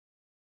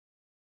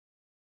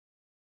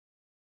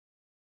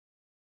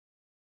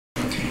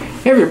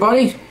Hey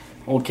everybody,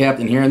 old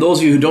Captain here, and those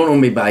of you who don't know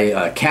me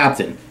by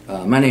Captain,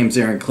 my name's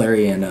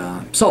Clarey,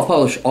 and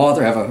self-published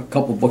author. I have a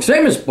couple books,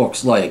 famous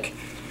books like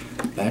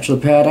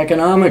Bachelor Pad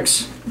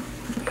Economics,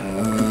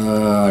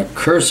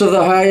 Curse of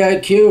the High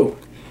IQ,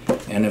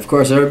 and of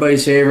course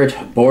everybody's favorite,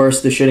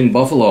 Boris the Shitting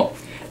Buffalo.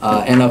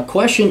 And the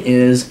question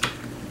is,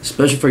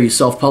 especially for you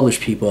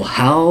self-published people,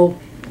 how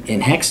in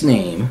heck's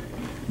name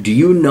do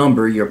you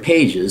number your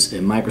pages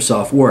in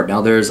Microsoft Word? Now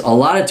there's a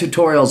lot of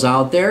tutorials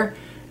out there.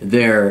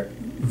 They're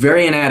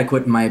very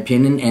inadequate in my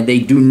opinion, and they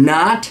do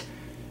not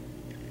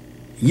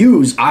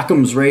use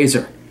Occam's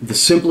razor, the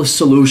simplest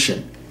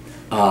solution,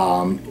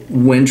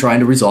 when trying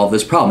to resolve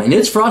this problem. And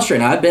it's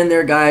frustrating. I've been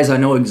there, guys. I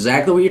know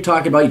exactly what you're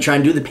talking about. You try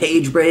and do the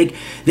page break,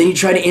 then you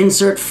try to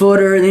insert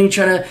footer, and then you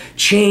try to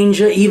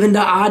change even to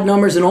odd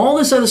numbers and all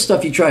this other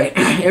stuff. You try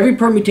every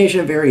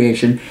permutation and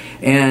variation,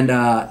 and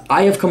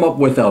I have come up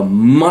with a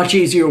much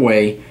easier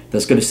way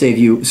that's going to save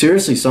you,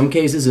 seriously, some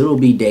cases it'll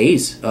be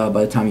days by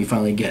the time you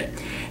finally get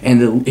it.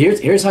 And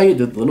here's how you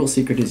do it. The little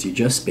secret is you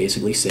just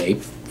basically say,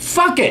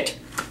 fuck it!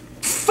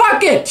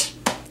 Fuck it!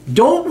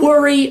 Don't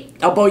worry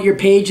about your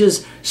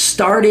pages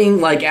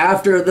starting like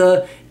after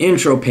the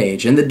intro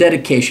page and the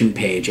dedication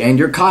page and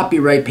your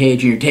copyright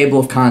page and your table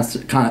of contents,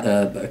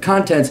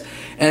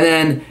 and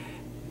then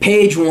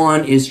page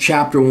 1 is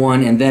chapter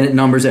 1 and then it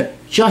numbers it.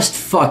 Just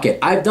fuck it.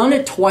 I've done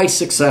it twice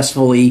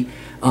successfully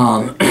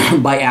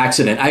by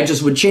accident. I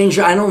just would change.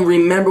 I don't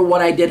remember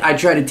what I did. I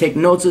tried to take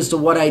notes as to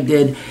what I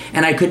did,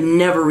 and I could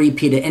never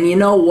repeat it. And you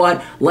know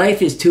what?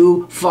 Life is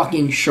too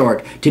fucking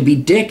short to be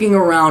dicking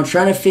around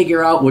trying to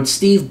figure out what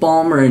Steve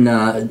Ballmer and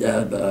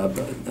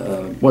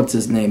what's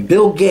his name,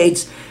 Bill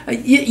Gates.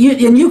 And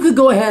you could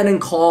go ahead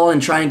and call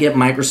and try and get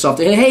Microsoft.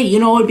 Hey, you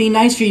know, it'd be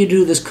nice for you to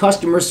do this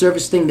customer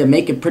service thing to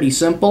make it pretty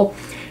simple.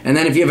 And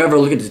then if you've ever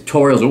looked at the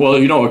tutorials, well,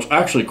 you know, it's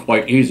actually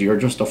quite easy. You're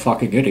just a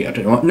fucking idiot.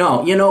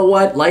 No, you know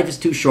what? Life is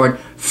too short.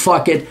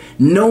 Fuck it.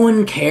 No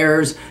one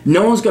cares.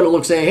 No one's going to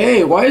look say,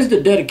 hey, why is the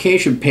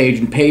dedication page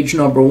in page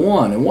number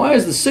 1? And why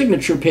is the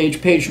signature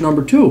page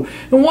number 2?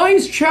 And why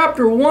is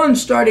chapter 1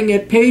 starting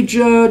at page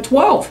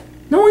 12?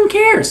 No one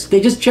cares.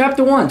 They just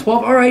chapter 1,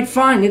 12. All right,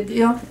 fine.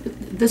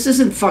 This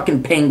isn't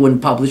fucking Penguin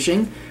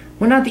Publishing.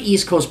 We're not the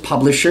East Coast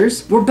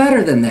publishers. We're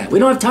better than that. We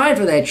don't have time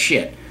for that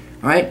shit.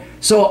 All right?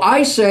 So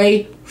I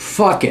say,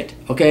 fuck it,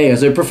 okay?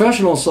 As a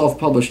professional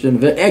self-published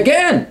individual,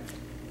 again,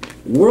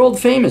 world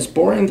famous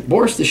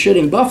Boris the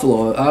Shitting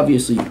Buffalo.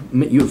 Obviously,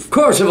 you of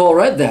course have all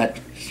read that.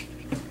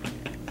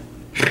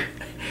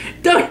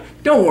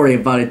 Don't worry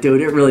about it,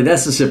 dude.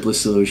 That's the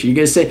simplest solution. You're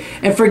gonna say,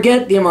 and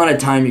forget the amount of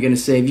time you're gonna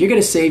save. You're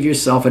gonna save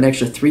yourself an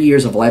extra 3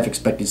 years of life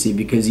expectancy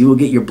because you will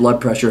get your blood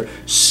pressure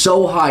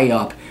so high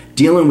up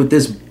dealing with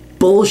this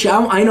bullshit.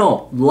 I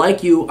know,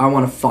 like you, I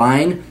want to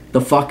find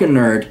the fucking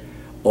nerd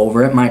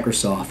over at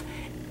Microsoft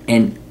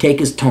and take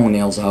his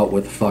toenails out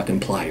with fucking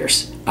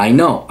pliers. I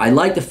know. I'd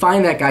like to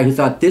find that guy who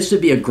thought this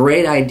would be a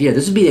great idea.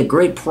 This would be a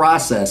great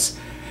process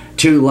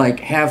to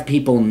like have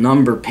people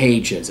number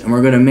pages, and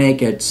we're going to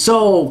make it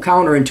so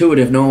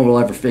counterintuitive no one will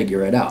ever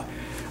figure it out.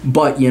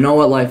 But you know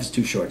what? Life is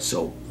too short,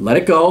 so let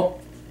it go.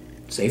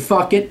 Say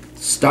fuck it.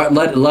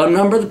 Let them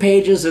number the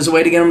pages. There's a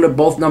way to get them to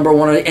both number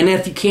 1. And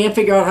if you can't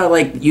figure out how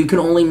like you can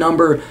only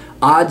number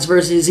odds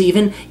versus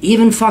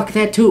even fuck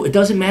that too. It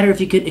doesn't matter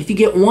if you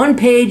get one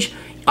page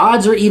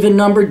odds or even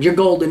numbered, you're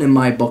golden in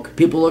my book.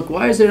 People look,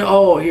 why is it?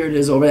 Oh, here it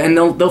is over, and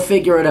they'll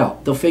figure it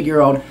out. They'll figure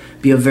out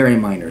be a very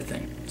minor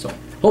thing. So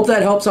hope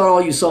that helps out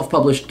all you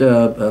self-published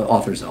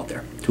authors out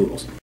there.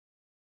 Toodles.